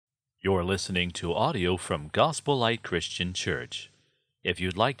You're listening to audio from Gospel Light Christian Church. If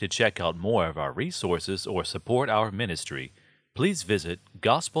you'd like to check out more of our resources or support our ministry, please visit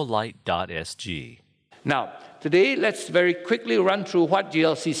gospellight.sg. Now, today, let's very quickly run through what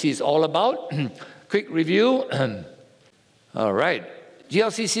GLCC is all about. Quick review. All right.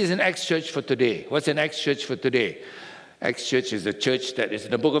 GLCC is an ex-church for today. What's an ex-church for today? Ex-church is a church that is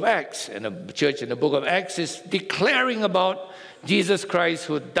in the book of Acts. And a church in the book of Acts is declaring about Jesus Christ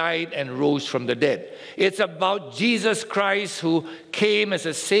who died and rose from the dead. It's about Jesus Christ who came as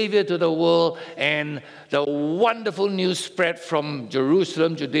a savior to the world, and the wonderful news spread from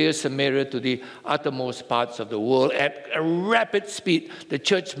Jerusalem, Judea, Samaria to the uttermost parts of the world at a rapid speed. The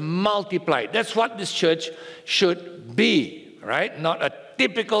church multiplied. That's what this church should be, right? Not a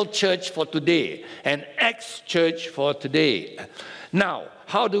typical church for today, an ex-church for today. Now,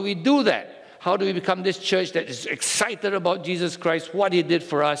 how do we do that? How do we become this church that is excited about Jesus Christ, what He did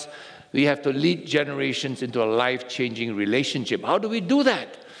for us? We have to lead generations into a life-changing relationship. How do we do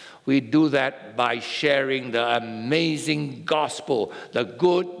that? We do that by sharing the amazing gospel, the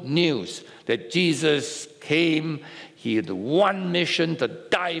good news that Jesus came. He had one mission to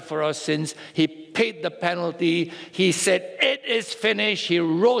die for our sins. He paid the penalty. He said, "It is finished." He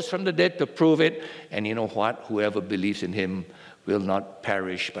rose from the dead to prove it. And you know what? Whoever believes in Him will not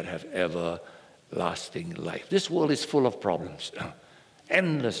perish but have everlasting life. This world is full of problems,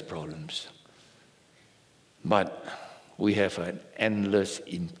 endless problems. But we have an endless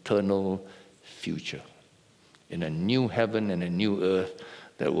eternal future in a new heaven and a new earth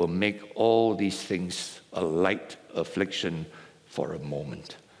that will make all these things a light affliction for a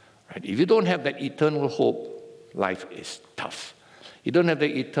moment. Right? If you don't have that eternal hope, life is tough. You don't have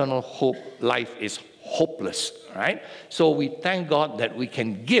the eternal hope, life is hopeless, right? So we thank God that we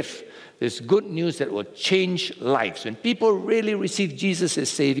can give this good news that will change lives. When people really receive Jesus as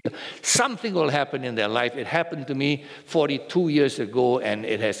Savior, something will happen in their life. It happened to me 42 years ago, and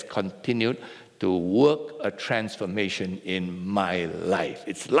it has continued to work a transformation in my life.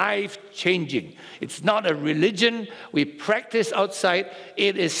 It's life-changing. It's not a religion we practice outside.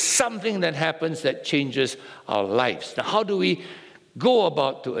 It is something that happens that changes our lives. Now, how do we go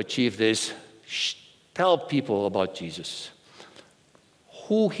about to achieve this? Tell people about Jesus,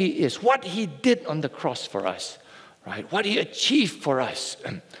 who He is, what He did on the cross for us, right? What He achieved for us.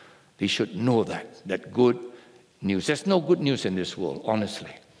 They should know that good news. There's no good news in this world,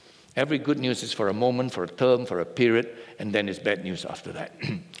 honestly. Every good news is for a moment, for a term, for a period, and then it's bad news after that.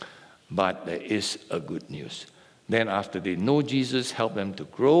 But there is a good news. Then after they know Jesus, help them to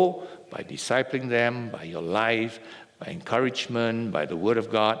grow by discipling them, by your life, by encouragement, by the Word of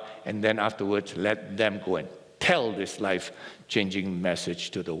God, and then afterwards let them go and tell this life-changing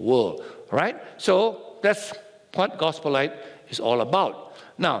message to the world, right? So that's what Gospel Light is all about.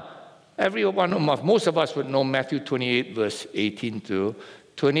 Now, most of us would know Matthew 28, verse 18 to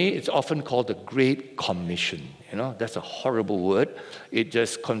 20. It's often called the Great Commission. You know, that's a horrible word. It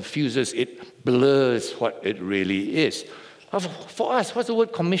just confuses, it blurs what it really is. For us, what's the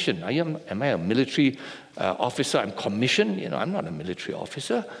word commission? Am I a military officer? I'm commissioned. You know, I'm not a military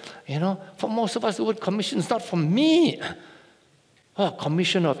officer. You know, for most of us, the word commission is not for me. Oh,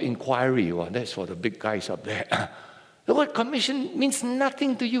 commission of inquiry. Well, that's for the big guys up there. The word commission means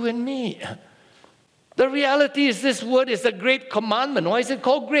nothing to you and me. The reality is this word is the great commandment. Why is it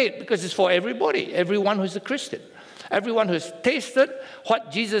called great? Because it's for everybody, everyone who's a Christian. Everyone who's tasted what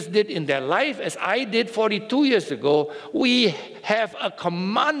Jesus did in their life, as I did 42 years ago, we have a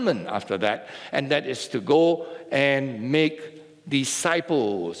commandment after that, and that is to go and make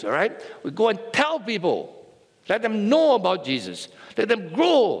disciples, all right? We go and tell people, let them know about Jesus, let them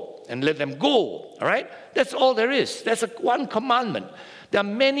grow, and let them go, all right? That's all there is. That's one commandment. There are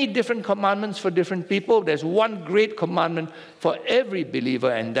many different commandments for different people. There's one great commandment for every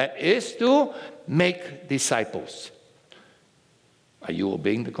believer, and that is to make disciples. Are you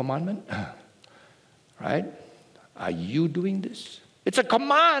obeying the commandment? Right? Are you doing this? It's a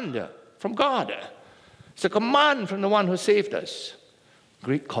command from God. It's a command from the one who saved us.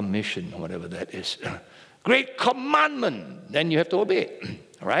 Great Commission, whatever that is. Great commandment. Then you have to obey it.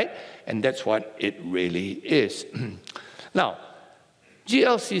 Right? And that's what it really is. Now,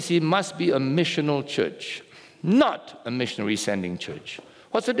 GLCC must be a missional church, not a missionary-sending church.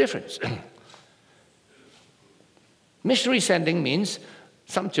 What's the difference? Missionary sending means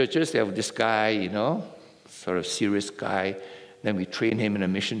some churches, they have this guy, you know, sort of serious guy. Then we train him in a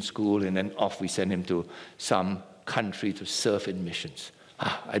mission school, and then off we send him to some country to serve in missions.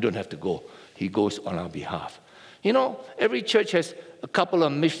 I don't have to go. He goes on our behalf. You know, every church has a couple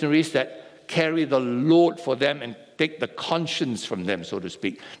of missionaries that carry the load for them and take the conscience from them, so to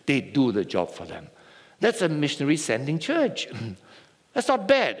speak. They do the job for them. That's a missionary-sending church. That's not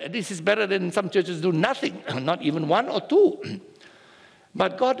bad. At least it's better than some churches do nothing, not even one or two.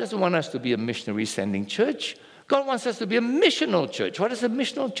 But God doesn't want us to be a missionary-sending church. God wants us to be a missional church. What is a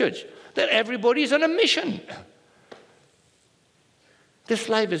missional church? That everybody is on a mission. This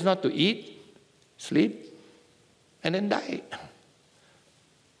life is not to eat, sleep, and then die.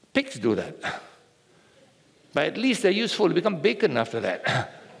 Pigs do that. But at least they're useful to become bacon after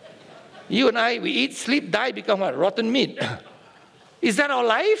that. You and I, we eat, sleep, die, become what? Rotten meat. Is that our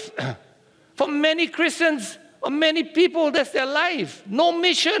life? For many Christians, or many people, that's their life. No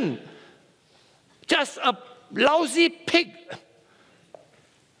mission. Just a lousy pig.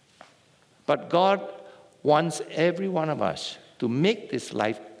 But God wants every one of us to make this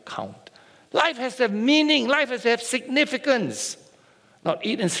life count. Life has to have meaning. Life has to have significance. Not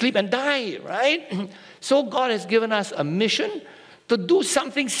eat and sleep and die, right? So God has given us a mission to do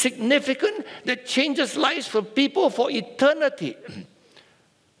something significant that changes lives for people for eternity.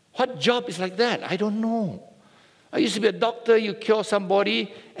 What job is like that? I don't know. I used to be a doctor. You cure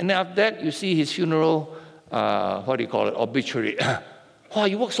somebody, and then after that, you see his funeral, obituary. Oh,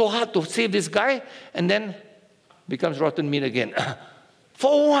 you work so hard to save this guy, and then becomes rotten meat again.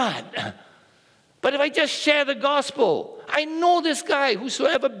 For what? But if I just share the gospel, I know this guy,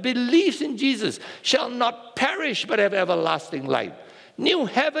 whosoever believes in Jesus shall not perish but have everlasting life. New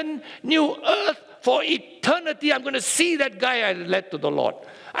heaven, new earth, for eternity. I'm going to see that guy I led to the Lord.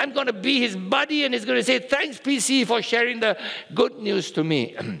 I'm going to be his buddy, and he's going to say, thanks, PC, for sharing the good news to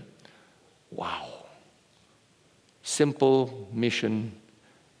me. Wow. Simple mission,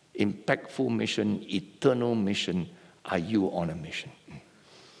 impactful mission, eternal mission. Are you on a mission?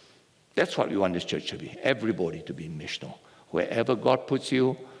 That's what we want this church to be. Everybody to be missional. Wherever God puts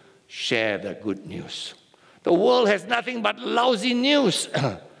you, share the good news. The world has nothing but lousy news.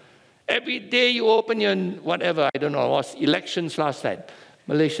 Every day you open your, whatever, I don't know, it was elections last night.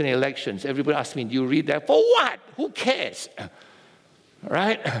 Malaysian elections. Everybody asks me, do you read that? For what? Who cares?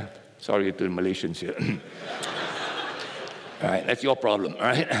 Right? Sorry to the Malaysians here. All right, that's your problem, all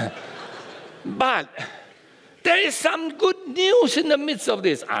right? But there is some good news in the midst of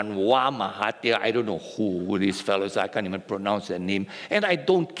this. Anwar Mahathir, I don't know who these fellows are. I can't even pronounce their name. And I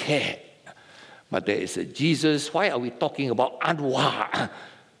don't care. But there is a Jesus. Why are we talking about Anwar?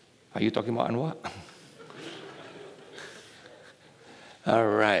 Are you talking about Anwar? All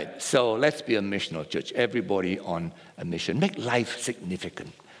right. So let's be a missional church. Everybody on a mission. Make life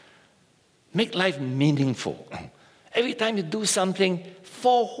significant. Make life meaningful. Every time you do something,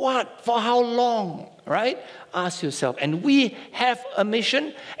 for what? For how long? Right? Ask yourself. And we have a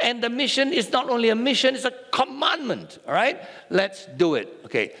mission, and the mission is not only a mission, it's a commandment. All right? Let's do it.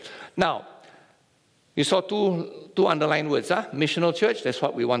 Okay. Now, you saw two underlined words, huh? Missional church, that's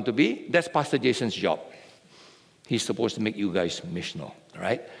what we want to be. That's Pastor Jason's job. He's supposed to make you guys missional. All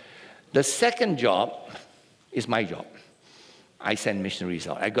right? The second job is my job. I send missionaries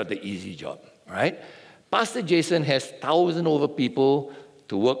out. I got the easy job. All right? Pastor Jason has 1,000 over people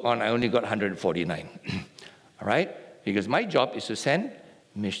to work on. I only got 149. All right? Because my job is to send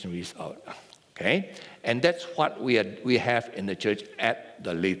missionaries out. Okay? And that's what we have in the church at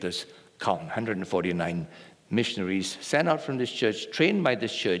the latest count. 149 missionaries sent out from this church, trained by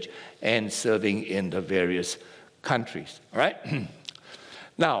this church, and serving in the various countries. All right?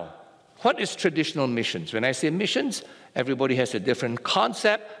 Now, what is traditional missions? When I say missions, everybody has a different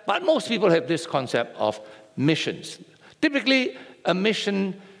concept, but most people have this concept of missions. Typically, a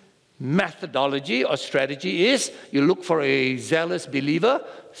mission methodology or strategy is you look for a zealous believer,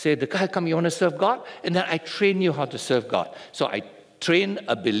 say, the guy, come, you want to serve God? And then I train you how to serve God. So I train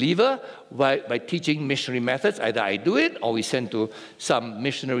a believer by teaching missionary methods. Either I do it or we send to some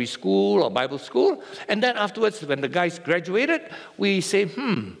missionary school or Bible school. And then afterwards, when the guy's graduated, we say,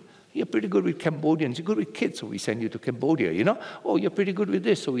 you're pretty good with Cambodians. You're good with kids, so we send you to Cambodia, you know. Oh, you're pretty good with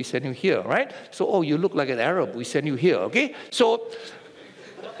this, so we send you here, right? So, oh, you look like an Arab, we send you here, okay? So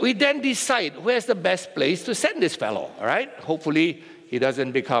we then decide where's the best place to send this fellow, all right? Hopefully he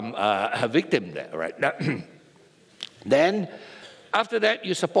doesn't become a victim there, right? Then after that,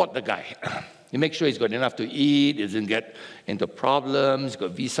 you support the guy. You make sure he's got enough to eat, doesn't get into problems,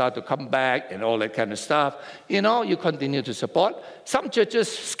 got visa to come back, and all that kind of stuff. You know, you continue to support. Some churches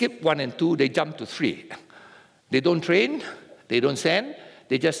skip 1 and 2, they jump to 3. They don't train, they don't send,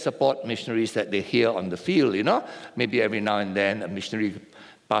 they just support missionaries that they hear on the field, you know. Maybe every now and then a missionary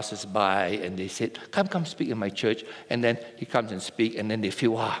passes by and they say, come speak in my church. And then he comes and speaks, and then they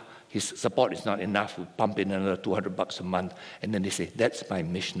feel, his support is not enough. We pump in another $200 a month, and then they say, that's my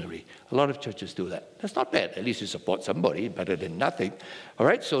missionary. A lot of churches do that. That's not bad. At least you support somebody, better than nothing. All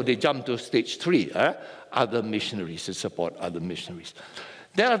right, so they jump to stage 3, other missionaries, to support other missionaries.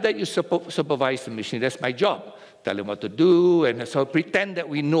 Then after that, you supervise the missionary. That's my job. Tell them what to do, and so pretend that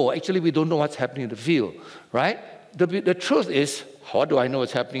we know. Actually, we don't know what's happening in the field, right? The truth is, how do I know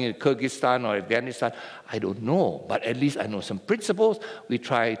what's happening in Kyrgyzstan or Afghanistan? I don't know, but at least I know some principles. We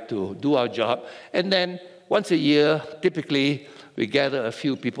try to do our job. And then once a year, typically, we gather a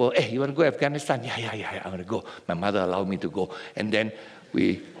few people. Hey, you want to go to Afghanistan? Yeah, I'm going to go. My mother allowed me to go. And then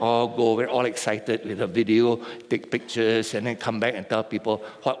we all go, we're all excited with a video, take pictures, and then come back and tell people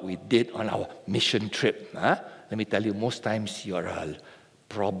what we did on our mission trip. Let me tell you, most times you're a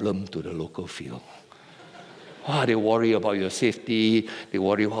problem to the local field. They worry about your safety. They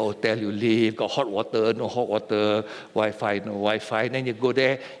worry what hotel you live, got hot water, no hot water, Wi-Fi, no Wi-Fi. And then you go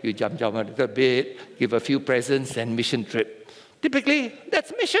there, you jump a little bit, give a few presents, and mission trip. Typically,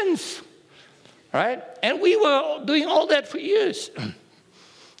 that's missions, right? And we were doing all that for years.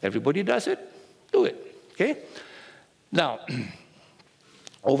 Everybody does it, do it, okay? Now,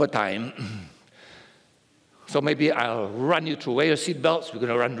 over time, so maybe I'll run you through. Wear your seatbelts. We're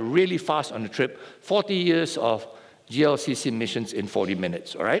going to run really fast on the trip. 40 years of GLCC missions in 40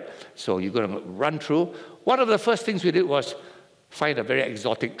 minutes, all right? So you're going to run through. One of the first things we did was find a very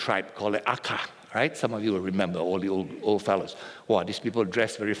exotic tribe called the Aka, right? Some of you will remember, all the old fellows. Wow, these people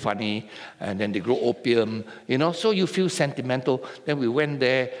dress very funny, and then they grow opium, so you feel sentimental. Then we went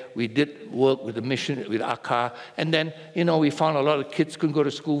there, we did work with the mission, with Aka, and then, we found a lot of kids couldn't go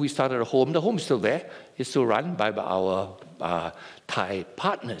to school. We started a home. The home is still there. It's still run by our Thai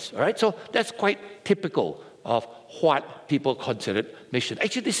partners, all right? So that's quite typical of what people considered mission.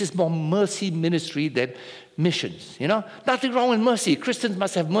 Actually, this is more mercy ministry than missions, Nothing wrong with mercy. Christians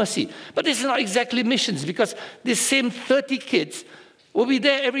must have mercy. But this is not exactly missions, because these same 30 kids will be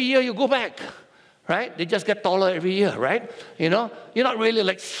there every year you go back, right? They just get taller every year, right? You're not really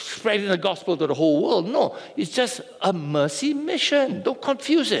like spreading the gospel to the whole world. No, it's just a mercy mission. Don't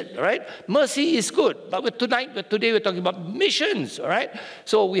confuse it, all right? Mercy is good, but today we're talking about missions, all right?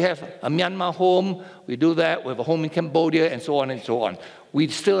 So we have a Myanmar home. We do that. We have a home in Cambodia, and so on and so on. We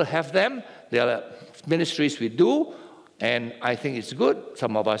still have them. There are ministries we do, and I think it's good.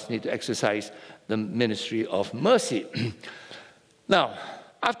 Some of us need to exercise the ministry of mercy. Now,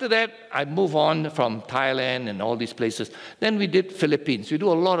 after that, I move on from Thailand and all these places. Then we did Philippines. We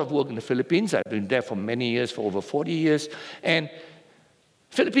do a lot of work in the Philippines. I've been there for many years, for over 40 years. And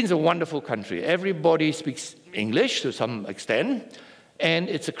Philippines is a wonderful country. Everybody speaks English to some extent. And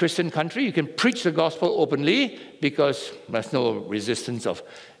it's a Christian country. You can preach the gospel openly because there's no resistance of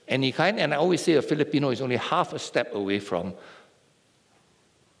any kind. And I always say a Filipino is only half a step away from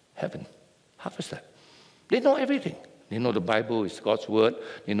heaven. Half a step. They know everything. They know the Bible is God's word.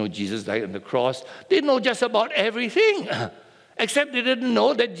 They know Jesus died on the cross. They know just about everything. Except they didn't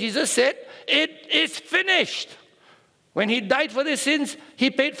know that Jesus said, it is finished. When he died for their sins, he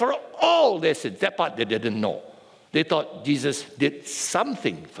paid for all their sins. That part they didn't know. They thought Jesus did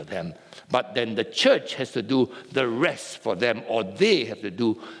something for them. But then the church has to do the rest for them, or they have to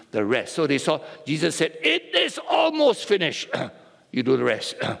do the rest. So they saw Jesus said, it is almost finished. You do the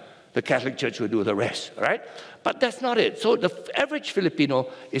rest. The Catholic Church will do the rest, right? But that's not it. So the average Filipino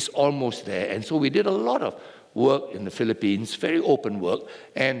is almost there. And so we did a lot of work in the Philippines, very open work.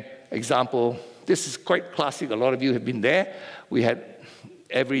 And example, this is quite classic. A lot of you have been there. We had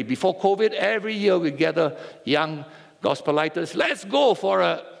before COVID, every year we gather young gospeliters. Let's go for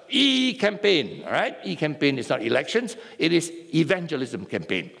a e-campaign, all right? E-campaign is not elections. It is evangelism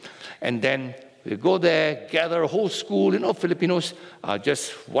campaign. And then we go there, gather a whole school. Filipinos are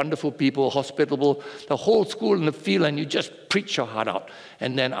just wonderful people, hospitable. The whole school in the field, and you just preach your heart out.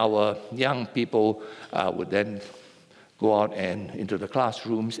 And then our young people would then go out and into the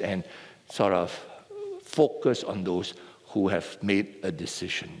classrooms and sort of focus on those who have made a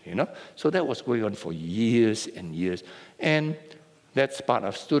decision, So that was going on for years and years. And that's part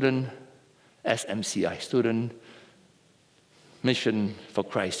of student SMCI, Student Mission for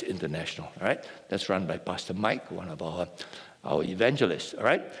Christ International, all right? That's run by Pastor Mike, one of our evangelists, all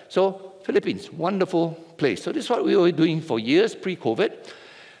right? So Philippines, wonderful place. So this is what we were doing for years pre-COVID.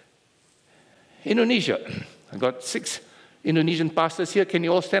 Indonesia, I got 6 Indonesian pastors here. Can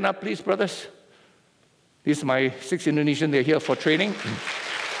you all stand up, please, brothers? These are my 6 Indonesian. They're here for training.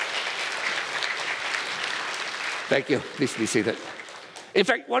 Thank you. Please be seated. In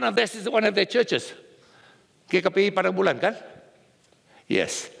fact, one of this is one of their churches. GKPI Padang Bulan, kan?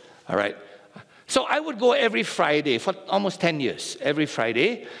 Yes. All right. So I would go every Friday for almost 10 years. Every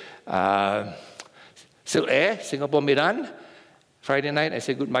Friday, Still Air, Singapore Medan. Friday night, I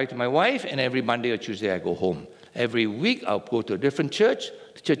say goodbye to my wife, and every Monday or Tuesday, I go home. Every week, I'll go to a different church.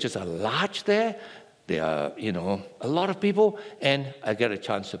 The churches are large there. There are, a lot of people, and I get a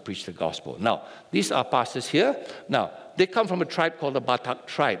chance to preach the gospel. Now, these are pastors here. Now, they come from a tribe called the Batak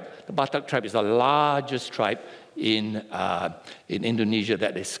tribe. The Batak tribe is the largest tribe in Indonesia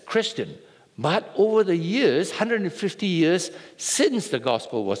that is Christian. But over the years, 150 years since the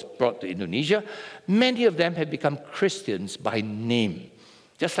gospel was brought to Indonesia, many of them have become Christians by name.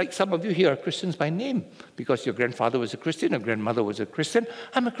 Just like some of you here are Christians by name, because your grandfather was a Christian, your grandmother was a Christian.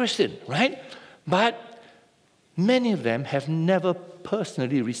 I'm a Christian, right? But many of them have never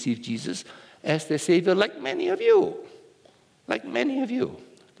personally received Jesus as their Savior, like many of you. Like many of you.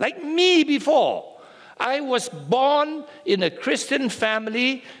 Like me before. I was born in a Christian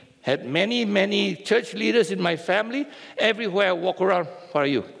family, had many, many church leaders in my family. Everywhere I walk around, what are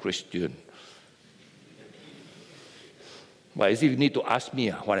you? Christian. Well, as if you need to ask me,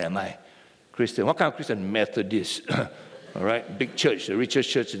 what am I? Christian. What kind of Christian? Methodist. All right? Big church, the richest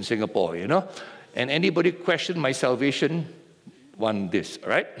church in Singapore, And anybody question my salvation, want this, all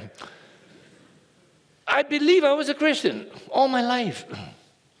right? I believe I was a Christian all my life.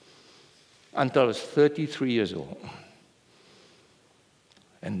 Until I was 33 years old.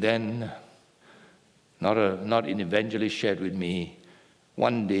 And then, not an evangelist shared with me,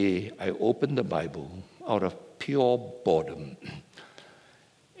 one day I opened the Bible out of pure boredom.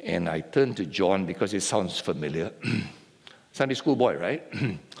 And I turned to John because it sounds familiar. Sunday school boy, right?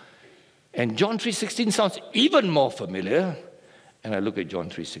 And John 3:16 sounds even more familiar. And I look at John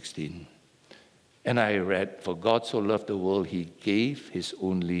 3:16. And I read, "For God so loved the world, he gave his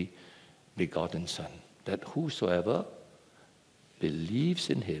only begotten Son, that whosoever believes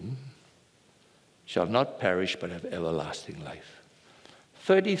in him shall not perish but have everlasting life."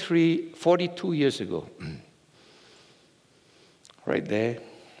 42 years ago, right there,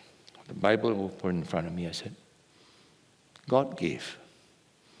 the Bible opened in front of me, I said, God gave.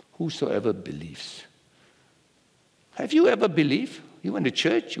 Whosoever believes. Have you ever believed? You went to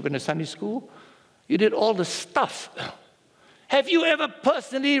church, you went to Sunday school, you did all the stuff. Have you ever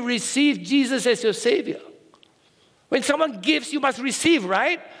personally received Jesus as your Savior? When someone gives, you must receive,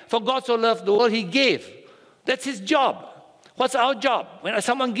 right? For God so loved the world, he gave. That's his job. What's our job? When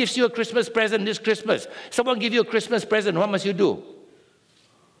someone gives you a Christmas present this Christmas, someone gives you a Christmas present, what must you do?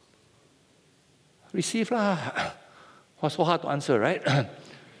 Receive lah. What's so hard to answer, right?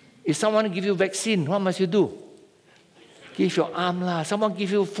 If someone give you vaccine, what must you do? Give your arm lah. Someone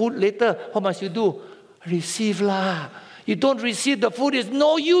give you food later, what must you do? Receive lah. You don't receive the food, it's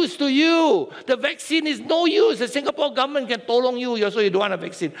no use to you. The vaccine is no use. The Singapore government can tolong you, so you don't want a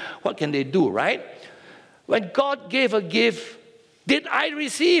vaccine. What can they do, right? When God gave a gift, did I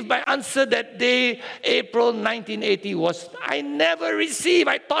receive? My answer that day, April 1980, was I never received.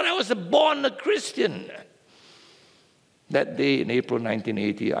 I thought I was born a Christian. That day in April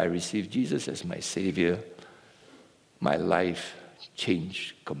 1980, I received Jesus as my Savior. My life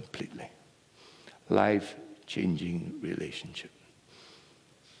changed completely. Life-changing relationship.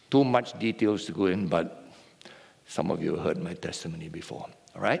 Too much details to go in, but some of you have heard my testimony before.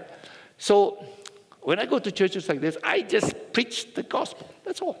 All right? So, when I go to churches like this, I just preach the gospel.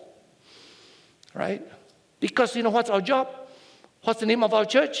 That's all. Right? Because you know what's our job? What's the name of our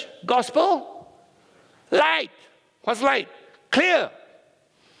church? Gospel? Light. What's light? Clear.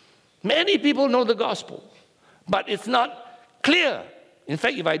 Many people know the gospel, but it's not clear. In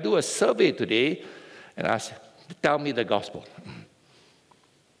fact, if I do a survey today and ask, tell me the gospel,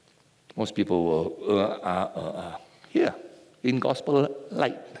 most people will, here, in gospel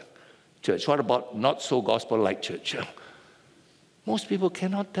light church. What about not so gospel light church? Most people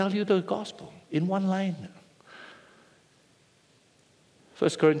cannot tell you the gospel in one line. 1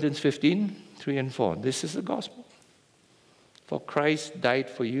 Corinthians 15, 3 and 4. This is the gospel. For Christ died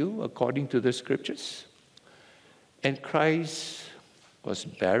for you according to the scriptures. And Christ was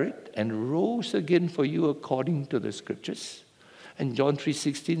buried and rose again for you according to the scriptures. And John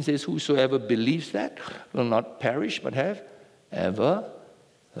 3:16 says, whosoever believes that will not perish but have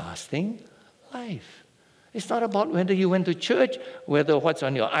everlasting life. It's not about whether you went to church, whether what's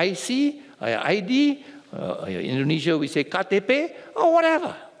on your IC, or your ID, or in Indonesia we say KTP, or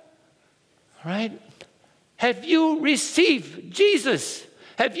whatever. Right? Have you received Jesus?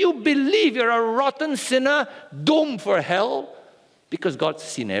 Have you believed you're a rotten sinner doomed for hell? Because God's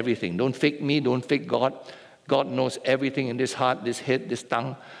seen everything. Don't fake me, don't fake God. God knows everything in this heart, this head, this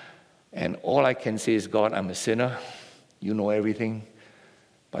tongue. And all I can say is, God, I'm a sinner. You know everything.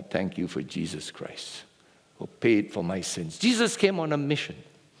 But thank you for Jesus Christ, who paid for my sins. Jesus came on a mission.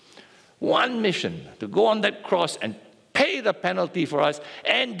 One mission, to go on that cross and pay the penalty for us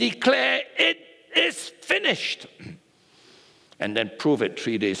and declare it is finished. And then prove it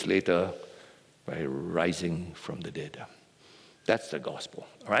 3 days later by rising from the dead. That's the gospel,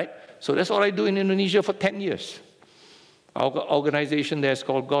 all right? So that's all I do in Indonesia for 10 years. Our organization there is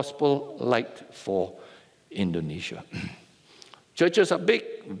called Gospel Light for Indonesia. Churches are big,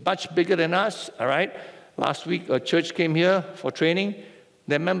 much bigger than us, all right? Last week, a church came here for training.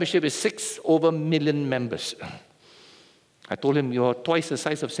 Their membership is over 6 million members. I told him, you're twice the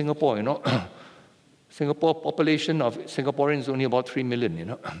size of Singapore, you know. Singapore population of Singaporeans is only about 3 million, you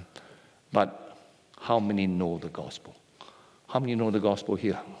know. But how many know the gospel? How many know the gospel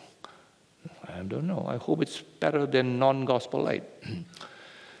here? I don't know. I hope it's better than non-gospel light.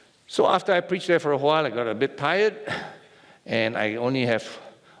 So after I preached there for a while, I got a bit tired, and I only have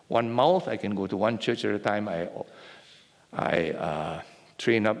one mouth. I can go to one church at a time. I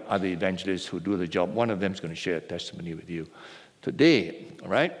train up other evangelists who do the job. One of them is going to share a testimony with you today, all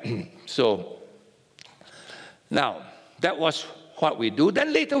right? So now, that was what we do.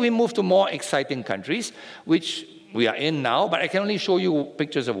 Then later we moved to more exciting countries, which we are in now, but I can only show you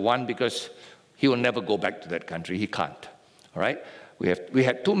pictures of one because he will never go back to that country. He can't, all right? We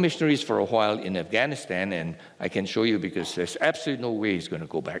had 2 missionaries for a while in Afghanistan, and I can show you because there's absolutely no way he's going to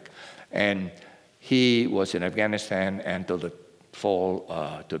go back. And he was in Afghanistan until the fall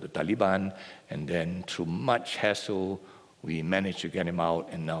to the Taliban, and then through much hassle, we managed to get him out,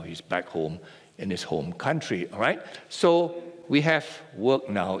 and now he's back home in his home country, all right? So we have work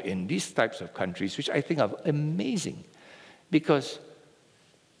now in these types of countries, which I think are amazing, because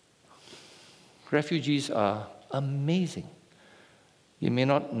refugees are amazing. You may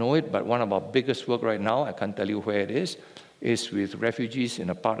not know it, but one of our biggest work right now, I can't tell you where it is with refugees in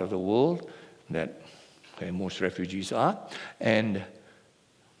a part of the world where most refugees are, and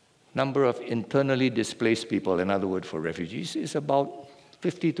number of internally displaced people, another word for refugees, is about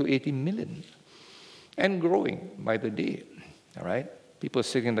 50 to 80 million, and growing by the day, all right? People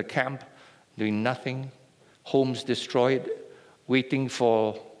sitting in the camp, doing nothing, homes destroyed, waiting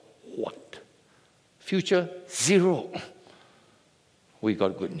for what? Future? Zero. We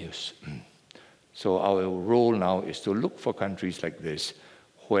got good news. So our role now is to look for countries like this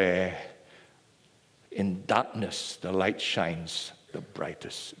where in darkness the light shines the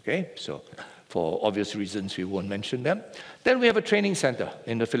brightest, okay? So for obvious reasons, we won't mention them. Then we have a training center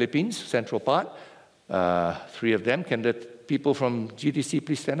in the Philippines, central part. 3 of them. Can the people from GTC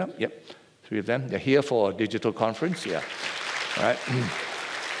please stand up? Yep, 3 of them. They're here for a digital conference, yeah. All right.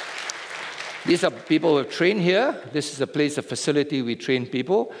 These are people who have trained here. This is a place, a facility we train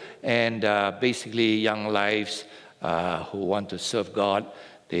people, and basically young lives who want to serve God.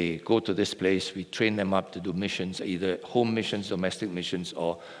 They go to this place. We train them up to do missions, either home missions, domestic missions,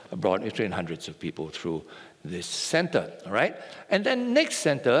 or abroad. We train hundreds of people through this center, all right? And then next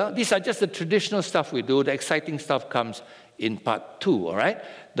center, these are just the traditional stuff we do. The exciting stuff comes in part 2, all right?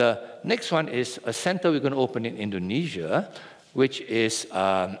 The next one is a center we're going to open in Indonesia, which is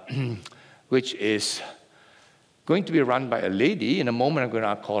going to be run by a lady. In a moment, I'm going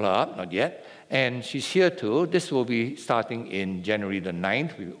to call her up, not yet. And she's here too. This will be starting in January the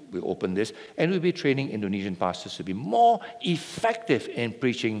 9th. We'll open this. And we'll be training Indonesian pastors to be more effective in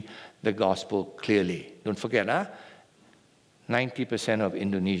preaching the gospel clearly. Don't forget, 90% of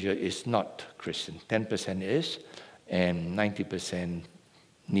Indonesia is not Christian. 10% is, and 90%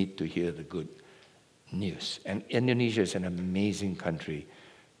 need to hear the good news. And Indonesia is an amazing country,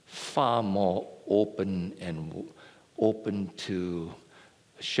 far more open to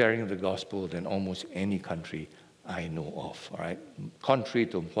sharing the gospel than almost any country I know of, all right? Contrary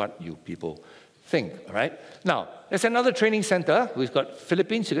to what you people think, all right? Now, there's another training center. We've got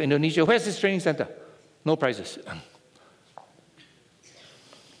Philippines, we've got Indonesia. Where's this training center? No prizes.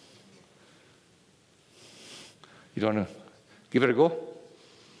 You don't want to give it a go?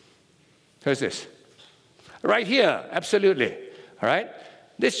 Where's this? Right here, absolutely, all right?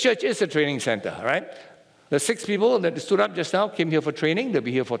 This church is a training center, all right? The 6 people that stood up just now came here for training. They'll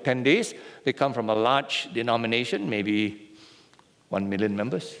be here for 10 days. They come from a large denomination, maybe 1 million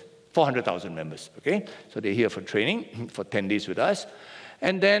members, 400,000 members, okay? So they're here for training for 10 days with us.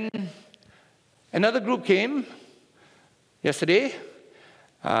 And then another group came yesterday.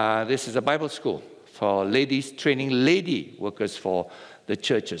 This is a Bible school for ladies, training lady workers for the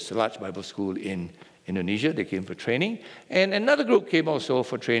churches, a large Bible school in Indonesia. They came for training. And another group came also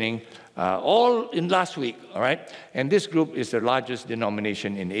for training, all in last week, all right? And this group is the largest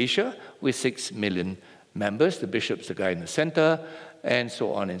denomination in Asia with 6 million members. The bishop's the guy in the center, and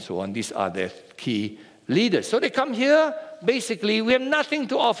so on and so on. These are their key leaders. So they come here, basically, we have nothing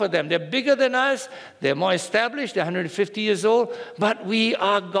to offer them. They're bigger than us, they're more established, they're 150 years old, but we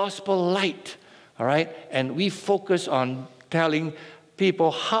are gospel light, all right? And we focus on telling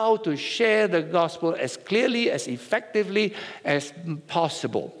people how to share the gospel as clearly, as effectively as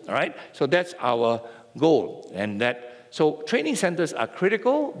possible, all right? So that's our goal. So training centers are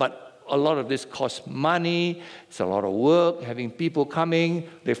critical, but a lot of this costs money. It's a lot of work, having people coming.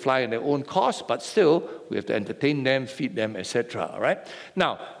 They fly at their own cost, but still, we have to entertain them, feed them, etc. All right?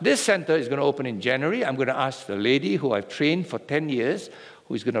 Now, this center is going to open in January. I'm going to ask the lady who I've trained for 10 years,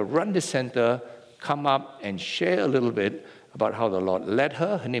 who is going to run the center, come up and share a little bit about how the Lord led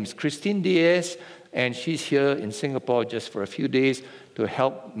her. Her name is Christine Diaz, and she's here in Singapore just for a few days to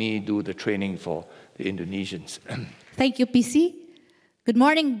help me do the training for the Indonesians. Thank you, PC. Good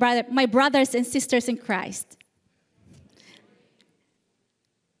morning, my brothers and sisters in Christ.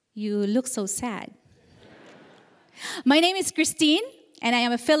 You look so sad. My name is Christine, and I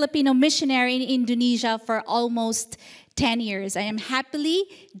am a Filipino missionary in Indonesia for almost 10 years. I am happily,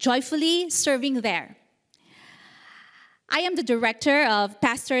 joyfully serving there. I am the director of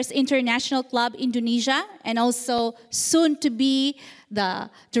Pastors International Club Indonesia, and also soon to be the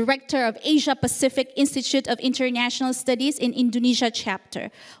director of Asia Pacific Institute of International Studies in Indonesia chapter,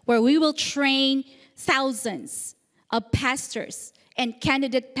 where we will train thousands of pastors and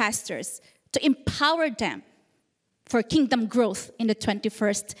candidate pastors to empower them for kingdom growth in the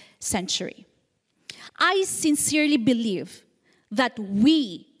 21st century. I sincerely believe that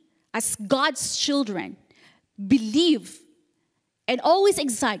we, as God's children, believe and always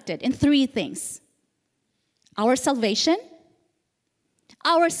excited in three things: our salvation,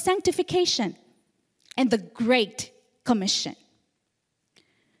 our sanctification, and the Great Commission.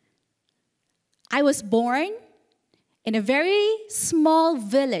 I was born in a very small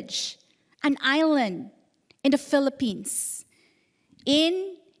village, an island in the Philippines,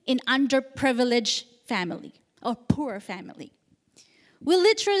 in an underprivileged family or poor family. We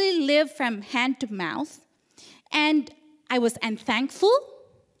literally lived from hand to mouth, and I was unthankful,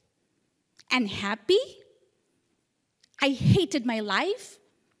 unhappy. I hated my life.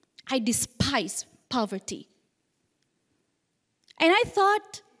 I despised poverty. And I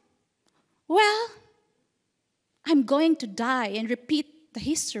thought, well, I'm going to die and repeat the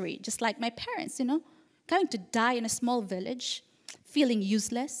history, just like my parents, going to die in a small village, feeling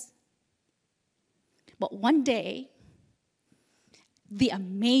useless. But one day, the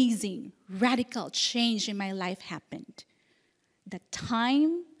amazing, radical change in my life happened. The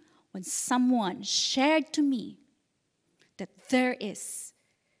time when someone shared to me that there is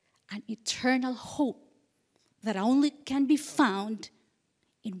an eternal hope that only can be found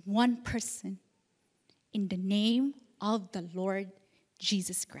in one person, in the name of the Lord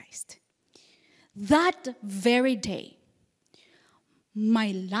Jesus Christ. That very day,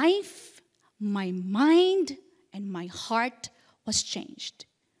 my life, my mind, and my heart was changed.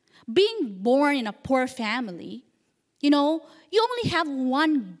 Being born in a poor family, you only have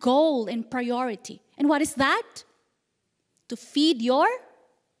one goal and priority. And what is that? To feed your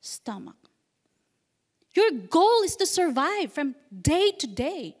stomach. Your goal is to survive from day to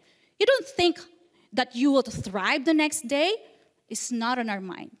day. You don't think that you will thrive the next day. It's not on our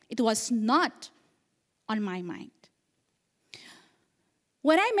mind. It was not on my mind.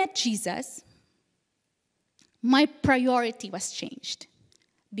 When I met Jesus, my priority was changed.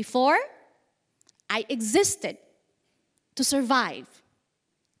 Before, I existed to survive,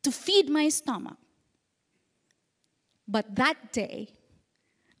 to feed my stomach. But that day,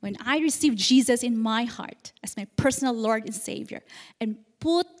 when I received Jesus in my heart as my personal Lord and Savior and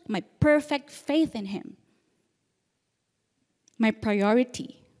put my perfect faith in Him, my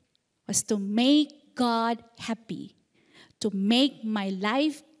priority was to make God happy, to make my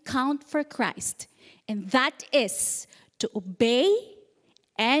life count for Christ, and that is to obey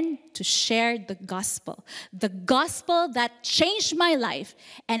and to share the gospel that changed my life,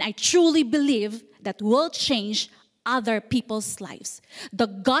 and I truly believe that will change other people's lives. The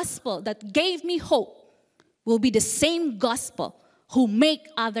gospel that gave me hope will be the same gospel who make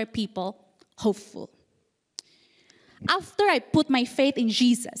other people hopeful. After I put my faith in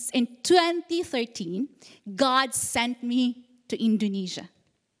Jesus in 2013, God sent me to Indonesia.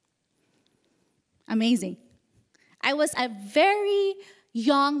 Amazing. I was a very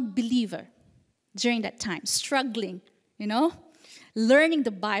young believer during that time, struggling, learning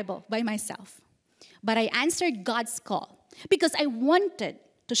the Bible by myself. But I answered God's call because I wanted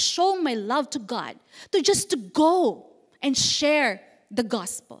to show my love to God, to go and share the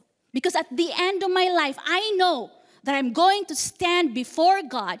gospel. Because at the end of my life, I know that I'm going to stand before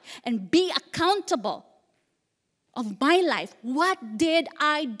God and be accountable of my life. What did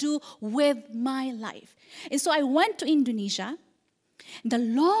I do with my life? And so I went to Indonesia. The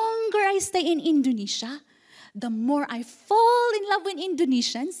longer I stay in Indonesia, the more I fall in love with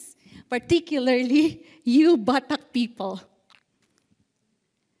Indonesians, particularly you Batak people.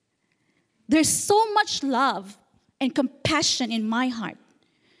 There's so much love and compassion in my heart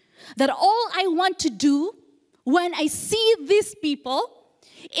that all I want to do when I see these people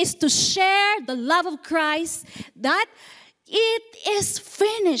is to share the love of Christ, that it is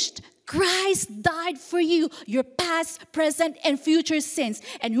finished. Christ died for you, your past, present, and future sins.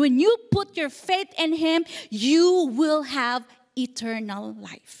 And when you put your faith in Him, you will have eternal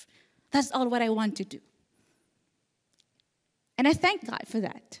life. That's all what I want to do. And I thank God for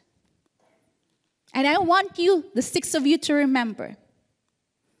that. And I want you, the 6 of you, to remember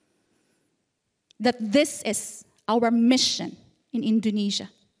that this is our mission in Indonesia.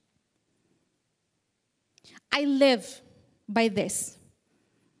 I live by this.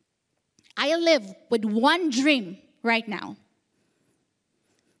 I live with one dream right now: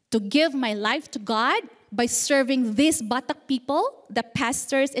 to give my life to God by serving these Batak people, the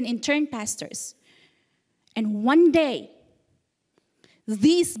pastors and intern pastors. And one day,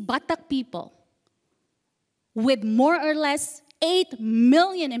 these Batak people, with more or less 8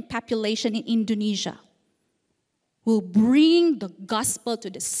 million in population in Indonesia, will bring the gospel to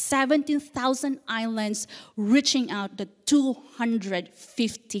the 17,000 islands, reaching out the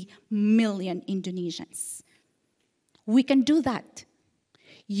 250 million Indonesians. We can do that.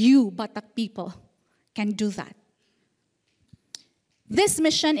 You, Batak people, can do that. This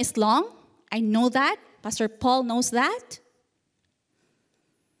mission is long. I know that. Pastor Paul knows that.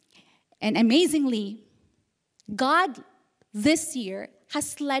 And amazingly, God this year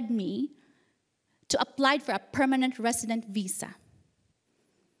has led me to apply for a permanent resident visa.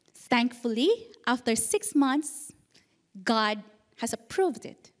 Thankfully, after 6 months, God has approved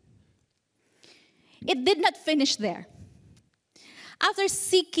it. It did not finish there. After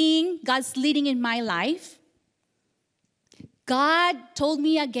seeking God's leading in my life, God told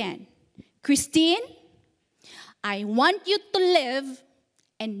me again, Christine, I want you to live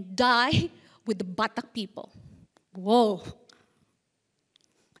and die with the Batak people. Whoa.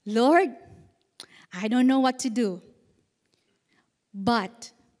 Lord, I don't know what to do,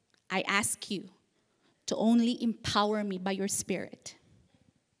 but I ask you to only empower me by your Spirit.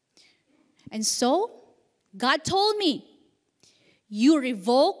 And so, God told me, you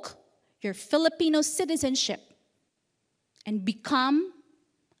revoke your Filipino citizenship and become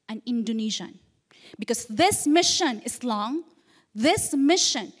an Indonesian. Because this mission is long. This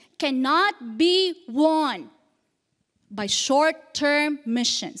mission cannot be won by short-term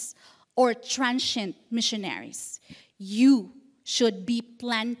missions or transient missionaries. You should be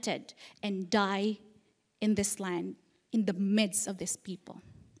planted and die in this land, in the midst of these people.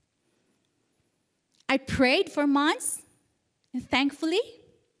 I prayed for months, and thankfully,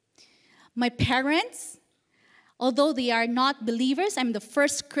 my parents, although they are not believers, I'm the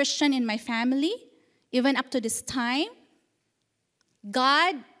first Christian in my family, even up to this time,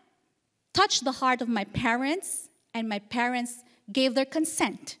 God touched the heart of my parents, and my parents gave their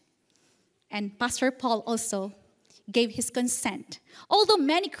consent. And Pastor Paul also gave his consent. Although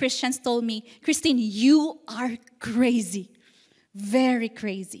many Christians told me, Christine, you are crazy, very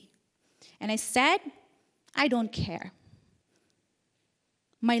crazy. And I said, I don't care.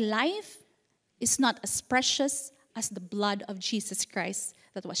 My life is not as precious as the blood of Jesus Christ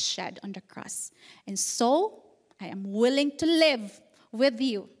that was shed on the cross. And so, I am willing to live with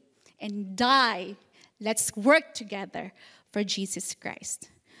you and die. Let's work together for Jesus Christ.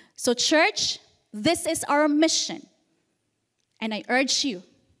 So, church, this is our mission. And I urge you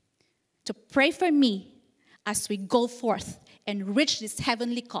to pray for me as we go forth and reach this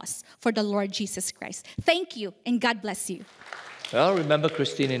heavenly cause for the Lord Jesus Christ. Thank you, and God bless you. Well, remember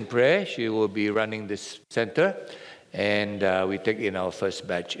Christine in prayer. She will be running this center. And we take in our first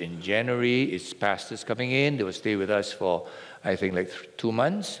batch in January. It's pastors coming in. They will stay with us for, I think, like 2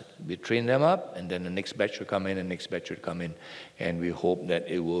 months. We train them up, and then the next batch will come in, and the next batch will come in. And we hope that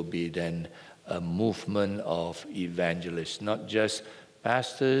it will be then a movement of evangelists, not just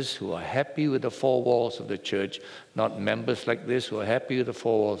pastors who are happy with the 4 walls of the church, not members like this who are happy with the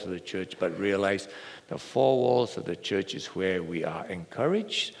 4 walls of the church, but realize the 4 walls of the church is where we are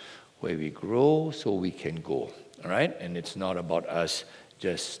encouraged, where we grow so we can go. All right? And it's not about us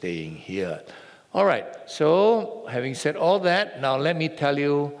just staying here. All right. So, having said all that, now let me tell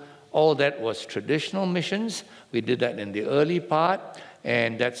you, all that was traditional missions. We did that in the early part,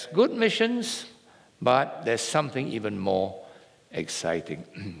 and that's good missions, but there's something even more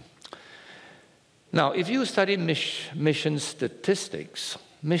exciting. Now, if you study mission statistics,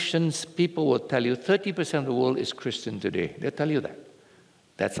 missions people will tell you 30% of the world is Christian today. They'll tell you that.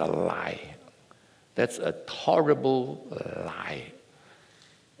 That's a lie. That's a horrible lie.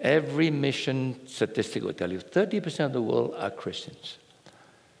 Every mission statistic will tell you 30% of the world are Christians.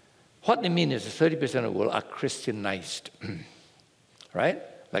 What they mean is 30% of the world are Christianized, right?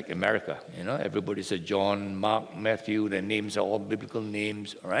 Like America, everybody's a John, Mark, Matthew, their names are all biblical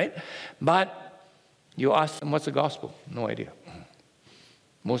names, right? But you ask them, what's the gospel? No idea.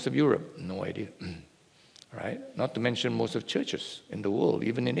 Most of Europe, no idea, right? Not to mention most of churches in the world,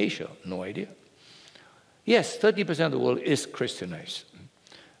 even in Asia, no idea. Yes, 30% of the world is Christianized.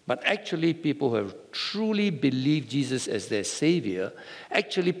 But actually, people who have truly believed Jesus as their Savior,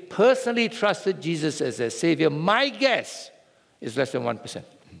 actually personally trusted Jesus as their Savior, my guess is less than 1%.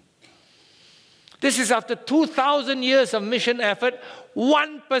 This is after 2,000 years of mission effort,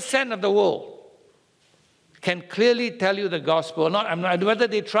 1% of the world can clearly tell you the gospel or not. Whether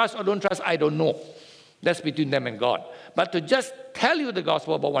they trust or don't trust, I don't know. That's between them and God. But to just tell you the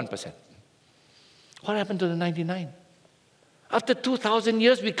gospel, about 1%. What happened to the 99? After 2,000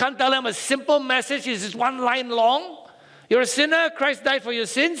 years, we can't tell them a simple message. It's just one line long. You're a sinner. Christ died for your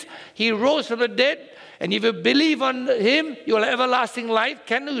sins. He rose from the dead. And if you believe on Him, you will have everlasting life.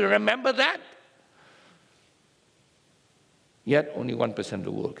 Can you remember that? Yet only 1% of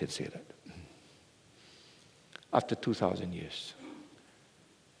the world can say that. After 2,000 years.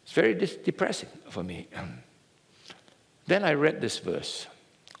 It's very depressing for me. Then I read this verse.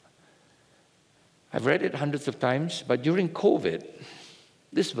 I've read it hundreds of times, but during COVID,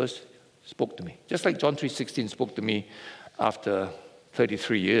 this verse spoke to me. Just like John 3:16 spoke to me after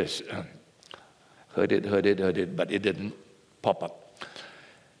 33 years. Heard it, but it didn't pop up.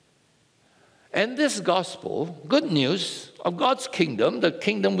 And this gospel, good news of God's kingdom, the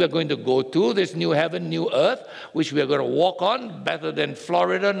kingdom we're going to go to, this new heaven, new earth, which we're going to walk on, better than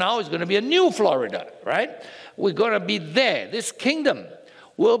Florida now, it's going to be a new Florida, right? We're going to be there. This kingdom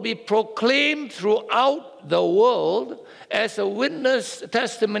will be proclaimed throughout the world as a witness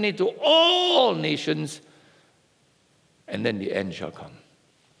testimony to all nations, and then the end shall come.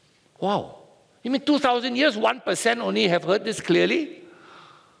 Wow. You mean 2,000 years, 1% only have heard this clearly?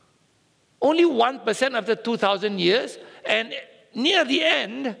 Only 1% after 2,000 years, and near the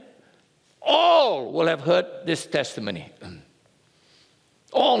end, all will have heard this testimony.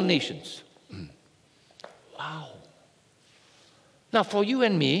 All nations. Wow. Now, for you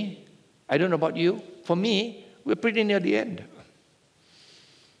and me, I don't know about you, for me, we're pretty near the end.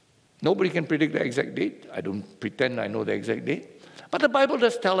 Nobody can predict the exact date. I don't pretend I know the exact date. But the Bible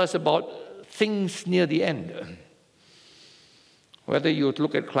does tell us about things near the end. Whether you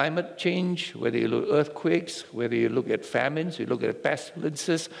look at climate change, whether you look at earthquakes, whether you look at famines, you look at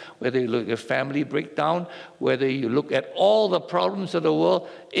pestilences, whether you look at family breakdown, whether you look at all the problems of the world,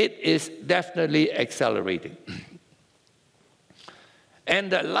 it is definitely accelerating.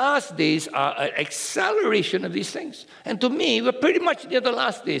 And the last days are an acceleration of these things. And to me, we're pretty much near the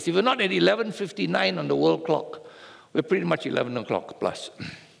last days. If we're not at 11:59 on the world clock, we're pretty much 11 o'clock plus.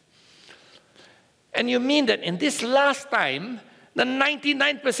 And you mean that in this last time, the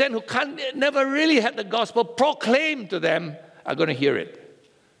 99% who never really had the gospel proclaimed to them are going to hear it.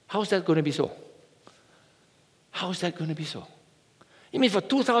 How is that going to be so? How is that going to be so? You mean for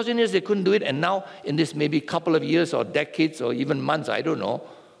 2,000 years they couldn't do it, and now in this maybe couple of years or decades or even months, I don't know,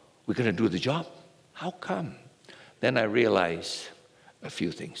 we're going to do the job? How come? Then I realized a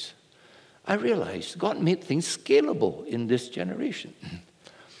few things. I realized God made things scalable in this generation.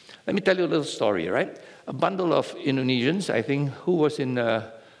 Let me tell you a little story, right? A bundle of Indonesians, I think, who was in, they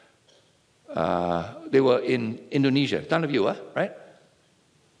were in Indonesia. None of you, right?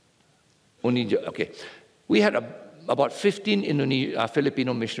 Only, okay. We had about 15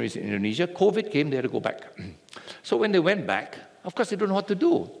 Filipino missionaries in Indonesia. COVID came, they had to go back. So when they went back, of course, they don't know what to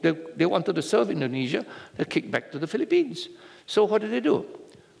do. They wanted to serve Indonesia, they kicked back to the Philippines. So what did they do?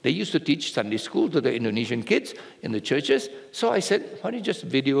 They used to teach Sunday school to the Indonesian kids in the churches. So I said, why don't you just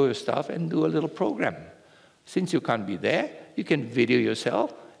video your stuff and do a little program? Since you can't be there, you can video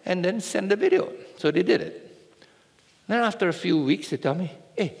yourself and then send the video. So they did it. Then after a few weeks, they tell me,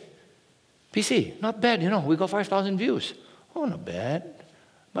 hey, PC, not bad, we got 5,000 views. Oh, not bad.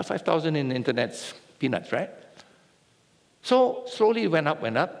 But 5,000 in the internet's peanuts, right? So slowly it went up.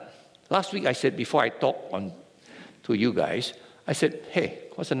 Last week I said, before I talk to you guys, I said, hey,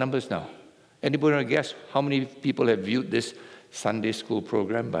 what's the numbers now? Anybody want to guess how many people have viewed this Sunday school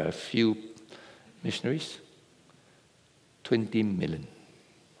program by a few missionaries? 20 million.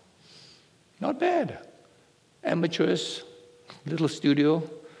 Not bad. Amateurs, little studio,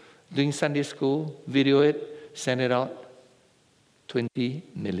 doing Sunday school, video it, send it out. 20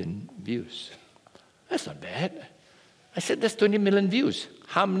 million views. That's not bad. I said, that's 20 million views.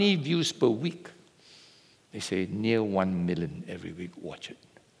 How many views per week? They say near 1 million every week watch it.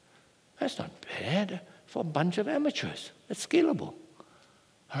 That's not bad for a bunch of amateurs. That's scalable.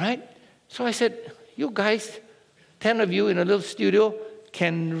 All right? So I said, you guys, 10 of you in a little studio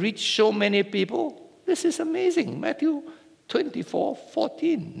can reach so many people. This is amazing. Matthew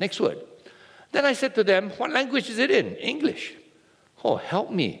 24:14. Next word. Then I said to them, what language is it in? English. Oh, help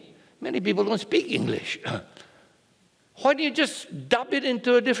me. Many people don't speak English. Why don't you just dub it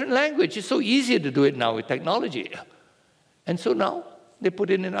into a different language? It's so easy to do it now with technology. And so now they put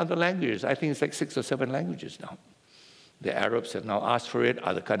it in other languages. I think it's like 6 or 7 languages now. The Arabs have now asked for it.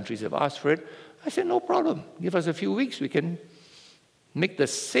 Other countries have asked for it. I said, no problem. Give us a few weeks. We can make the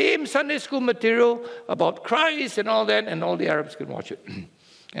same Sunday school material about Christ and all that, and all the Arabs can watch it.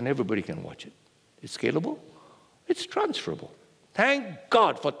 And everybody can watch it. It's scalable. It's transferable. Thank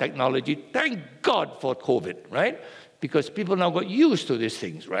God for technology. Thank God for COVID, right? Because people now got used to these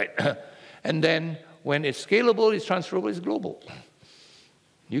things, right? And then when it's scalable, it's transferable, it's global.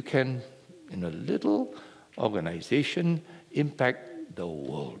 You can, in a little organization, impact the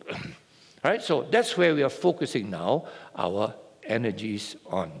world. All right, so that's where we are focusing now our energies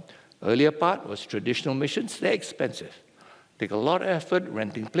on. Earlier part was traditional missions. They're expensive. Take a lot of effort,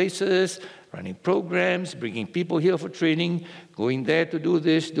 renting places, running programs, bringing people here for training, going there to do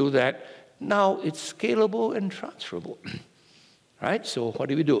this, do that. Now it's scalable and transferable. Right? So what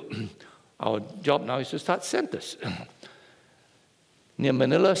do? Our job now is to start centers. Near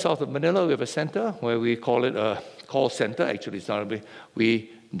Manila, south of Manila, we have a center where we call it a call center. Actually, it's not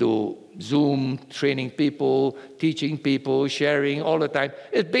we do Zoom, training people, teaching people, sharing all the time.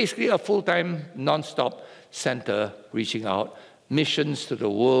 It's basically a full-time, non-stop center reaching out, missions to the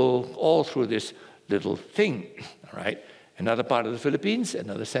world, all through this little thing, all right? Another part of the Philippines,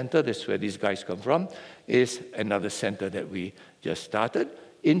 another center, that's where these guys come from, is another center that we just started.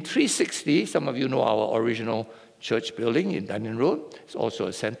 In 360, some of you know our original church building in Dunedin Road. It's also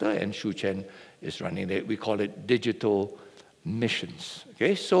a center, and Shu Chen is running it. We call it Digital Missions.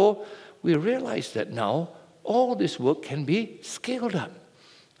 Okay, so we realize that now all this work can be scaled up.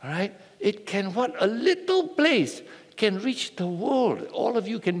 All right? It can, a little place can reach the world. All of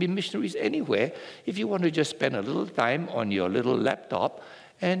you can be missionaries anywhere if you want to just spend a little time on your little laptop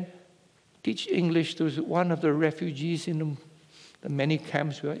and teach English to one of the refugees in the many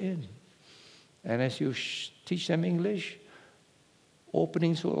camps we are in. And as you teach them English,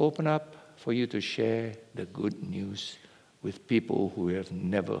 openings will open up for you to share the good news with people who have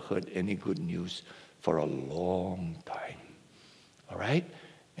never heard any good news for a long time. All right?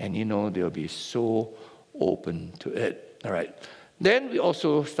 And they'll be so open to it. All right. Then we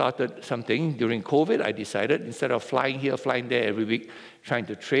also started something during COVID. I decided instead of flying here, flying there every week, trying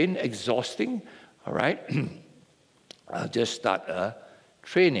to train, exhausting, all right, I'll just start a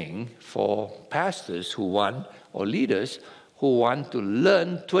training for pastors who want, or leaders who want to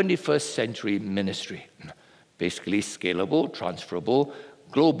learn 21st century ministry. Basically scalable, transferable,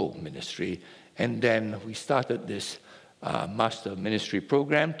 global ministry. And then we started this master ministry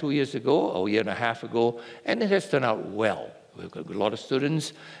program 2 years ago, or a year and a half ago, and it has turned out well. We've got a lot of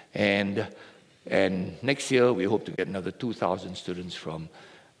students, and next year we hope to get another 2,000 students from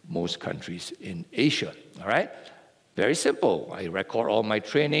most countries in Asia. All right? Very simple. I record all my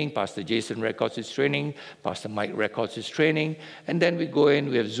training. Pastor Jason records his training. Pastor Mike records his training. And then we go in,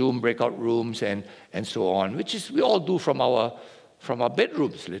 we have Zoom breakout rooms and so on, which is we all do from our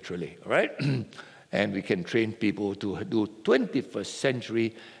bedrooms, literally, all right? And we can train people to do 21st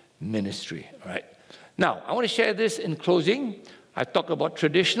century ministry, all right? Now, I want to share this in closing. I talk about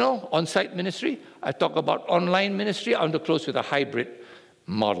traditional on-site ministry. I talk about online ministry. I want to close with a hybrid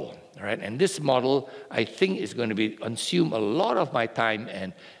model, all right? And this model, I think, is going to consume a lot of my time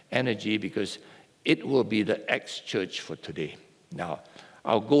and energy because it will be the X-Church for today. Now,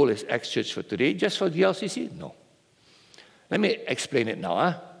 our goal is X-Church for today. Just for GLCC? No. Let me explain it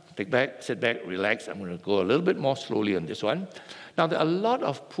now. Sit back, relax. I'm going to go a little bit more slowly on this one. Now, there are a lot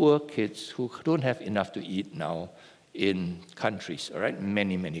of poor kids who don't have enough to eat now in countries, all right?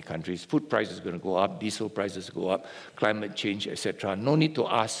 Many, many countries. Food prices are going to go up, diesel prices go up, climate change, etc. No need to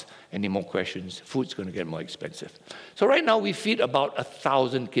ask any more questions. Food's going to get more expensive. So right now, we feed about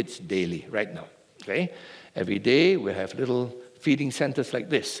 1,000 kids daily, right now, okay? Every day, we have little feeding centers like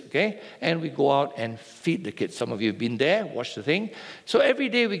this, okay? And we go out and feed the kids. Some of you have been there, watch the thing. So every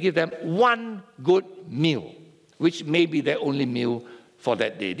day we give them one good meal, which may be their only meal for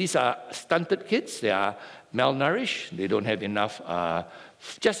that day. These are stunted kids. They are malnourished. They don't have enough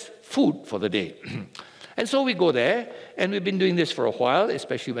just food for the day. And so we go there, and we've been doing this for a while,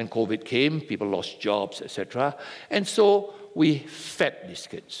 especially when COVID came. People lost jobs, etc. And so we fed these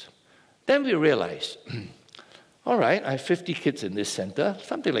kids. Then we realized, all right, I have 50 kids in this center,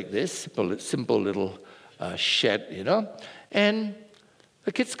 something like this, simple little shed, and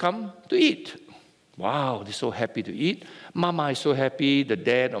the kids come to eat. Wow, they're so happy to eat. Mama is so happy, the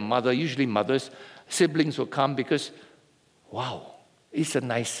dad or mother, usually mothers, siblings will come because, wow, it's a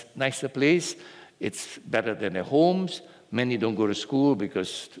nicer place. It's better than their homes. Many don't go to school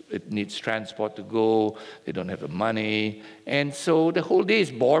because it needs transport to go. They don't have the money. And so the whole day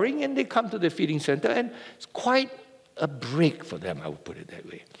is boring, and they come to the feeding center, and it's quite a break for them, I would put it that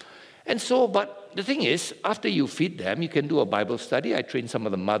way. And so, but the thing is, after you feed them, you can do a Bible study. I train some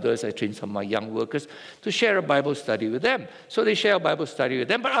of the mothers, I train some of my young workers to share a Bible study with them. So they share a Bible study with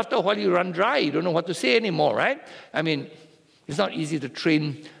them, but after a while you run dry. You don't know what to say anymore, right? I mean, it's not easy to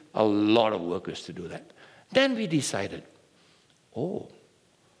train a lot of workers to do that. Then we decided,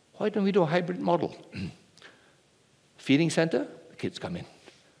 why don't we do a hybrid model? Feeding center, the kids come in.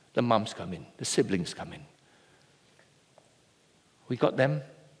 The moms come in. The siblings come in. We got them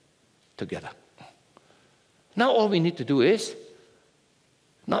together. Now all we need to do is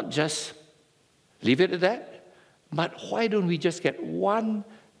not just leave it at that, but why don't we just get one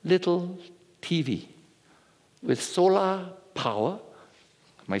little TV with solar power?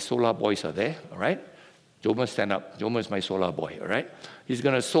 My solar boys are there, all right? Jomer, stand up. Jomer is my solar boy, all right? He's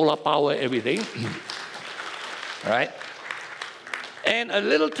going to solar power everything, all right? And a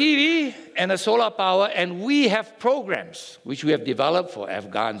little TV and a solar power, and we have programs which we have developed for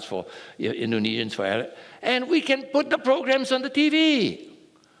Afghans, for Indonesians, and we can put the programs on the TV.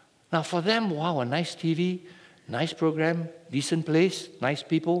 Now for them, wow, a nice TV, nice program, decent place, nice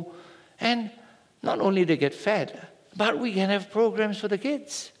people, and not only they get fed, but we can have programs for the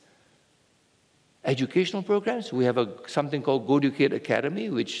kids. Educational programs. We have something called Go Educate Academy,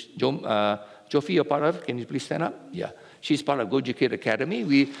 which Jofi, you're part of. Can you please stand up? Yeah. She's part of Go Educate Academy.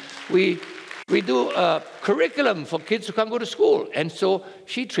 We do a curriculum for kids who can't go to school. And so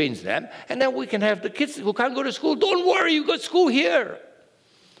she trains them. And then we can have the kids who can't go to school. Don't worry, you got school here.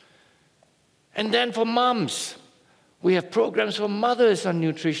 And then for moms, we have programs for mothers on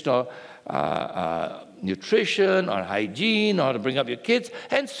nutrition, on hygiene, or to bring up your kids,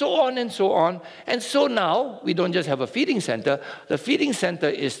 and so on and so on. And so now, we don't just have a feeding center. The feeding center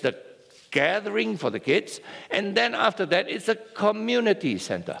is the gathering for the kids, and then after that, it's a community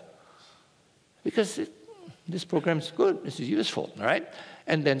center. Because this program is good, this is useful, all right?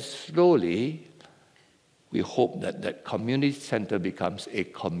 And then slowly, we hope that that community center becomes a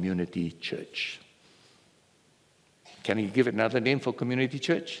community church. Can you give it another name for community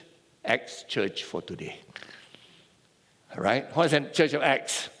church? Acts Church for today. All right? What's that Church of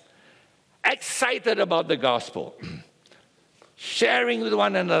Acts? Excited about the gospel. Sharing with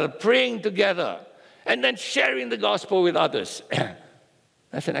one another, praying together, and then sharing the gospel with others.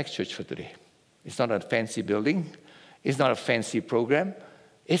 That's an Acts Church for today. It's not a fancy building. It's not a fancy program.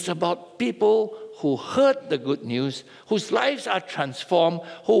 It's about people who heard the good news, whose lives are transformed,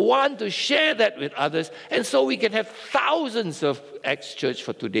 who want to share that with others. And so we can have thousands of Acts Church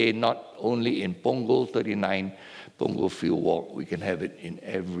for today, not only in Punggol 39, Punggol Field Walk. We can have it in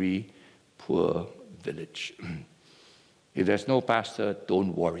every poor village. If there's no pastor,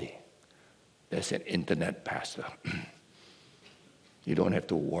 don't worry. There's an internet pastor. You don't have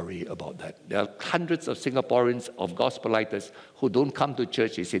to worry about that. There are hundreds of Singaporeans, of gospelites, who don't come to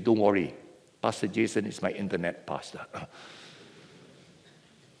church. They say, don't worry, Pastor Jason is my internet pastor.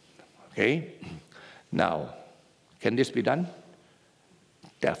 Okay? Now, can this be done?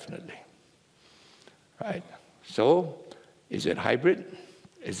 Definitely. Right? So, is it hybrid?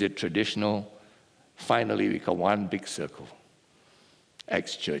 Is it traditional? Finally, we got one big circle.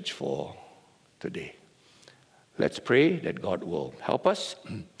 Acts Church for today. Let's pray that God will help us.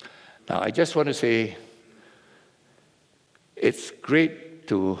 Now, I just want to say, it's great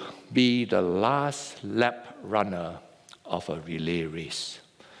to be the last lap runner of a relay race.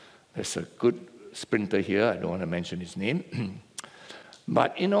 There's a good sprinter here. I don't want to mention his name.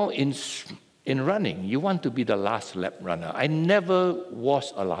 But, you know, in running, you want to be the last lap runner. I never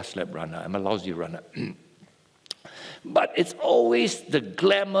was a last lap runner. I'm a lousy runner. But it's always the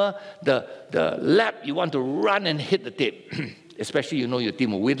glamour, the lap you want to run and hit the tape. Especially you know your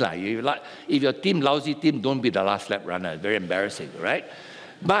team will win. If your team, lousy team, don't be the last lap runner. It's very embarrassing, right?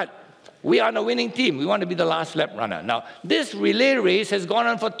 But we are on a winning team. We want to be the last lap runner. Now, this relay race has gone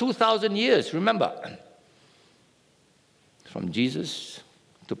on for 2,000 years, remember. From Jesus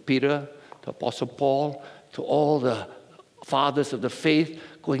to Peter to Apostle Paul to all the fathers of the faith,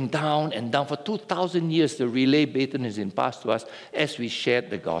 going down and down. For 2,000 years, the relay baton has been passed to us as we shared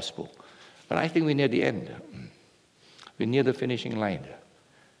the gospel. But I think we're near the end. We're near the finishing line.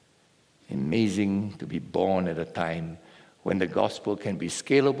 Amazing to be born at a time when the gospel can be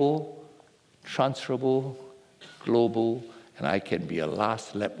scalable, transferable, global, and I can be a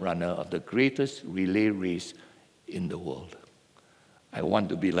last lap runner of the greatest relay race in the world. I want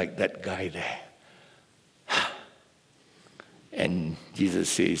to be like that guy there. And Jesus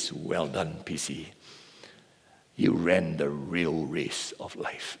says, well done, PC. You ran the real race of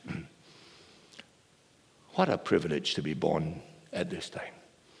life. What a privilege to be born at this time.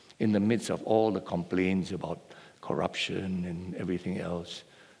 In the midst of all the complaints about corruption and everything else,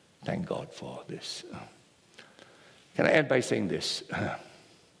 thank God for this. Can I end by saying this? There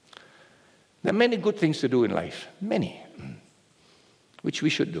are many good things to do in life, many, which we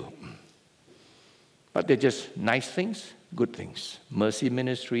should do. But they're just nice things, good things. Mercy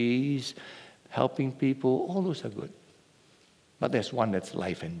ministries, helping people, all those are good. But there's one that's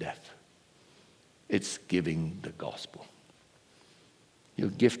life and death. It's giving the gospel. You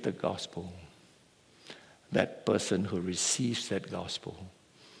give the gospel. That person who receives that gospel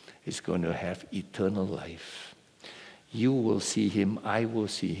is going to have eternal life. You will see him, I will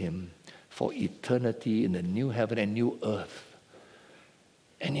see him for eternity in the new heaven and new earth.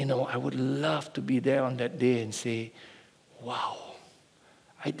 And I would love to be there on that day and say, wow,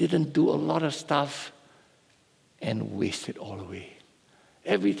 I didn't do a lot of stuff and waste it all away.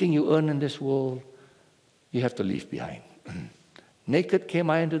 Everything you earn in this world, you have to leave behind. Naked came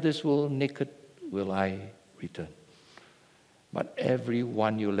I into this world, naked will I return. But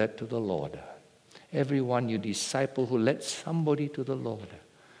everyone you led to the Lord, everyone you disciple who led somebody to the Lord,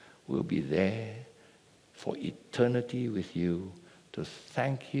 will be there for eternity with you to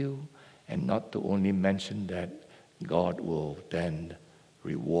thank you, and not to only mention that, God will then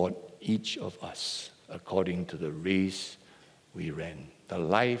reward each of us according to the race we ran, the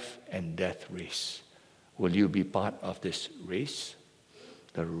life and death race. Will you be part of this race?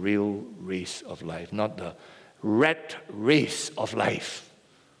 The real race of life, not the rat race of life.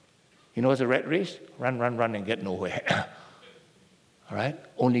 You know what's a rat race? Run, run, run and get nowhere. All right?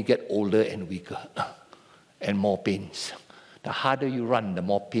 Only get older and weaker and more pains. The harder you run, the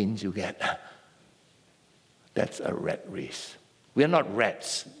more pains you get. That's a rat race. We are not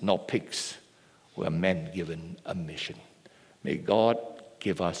rats nor pigs. We are men given a mission. May God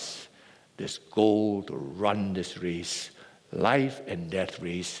give us this goal to run this race, life and death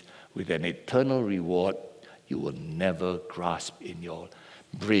race, with an eternal reward you will never grasp in your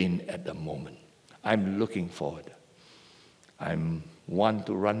brain at the moment. I'm looking forward. I'm one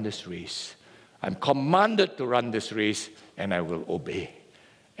to run this race. I'm commanded to run this race, and I will obey.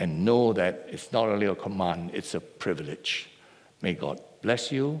 And know that it's not only a command, it's a privilege. May God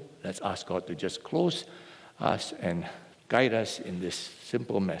bless you. Let's ask God to just close us and guide us in this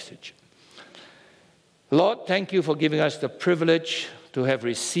simple message. Lord, thank you for giving us the privilege to have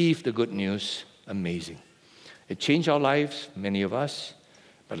received the good news. Amazing. It changed our lives, many of us.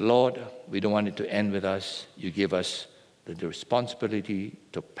 But Lord, we don't want it to end with us. You give us the responsibility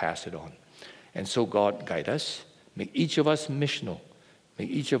to pass it on. And so God, guide us. Make each of us missional. Make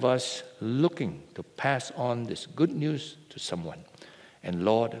each of us looking to pass on this good news to someone. And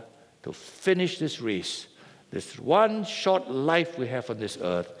Lord, to finish this race, this one short life we have on this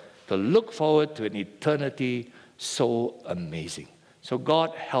earth, to look forward to an eternity so amazing. So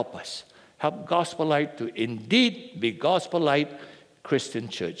God, help us. Help Gospel Light to indeed be Gospel Light Christian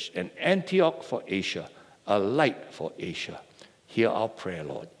Church, an Antioch for Asia, a light for Asia. Hear our prayer,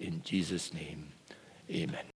 Lord, in Jesus' name. Amen.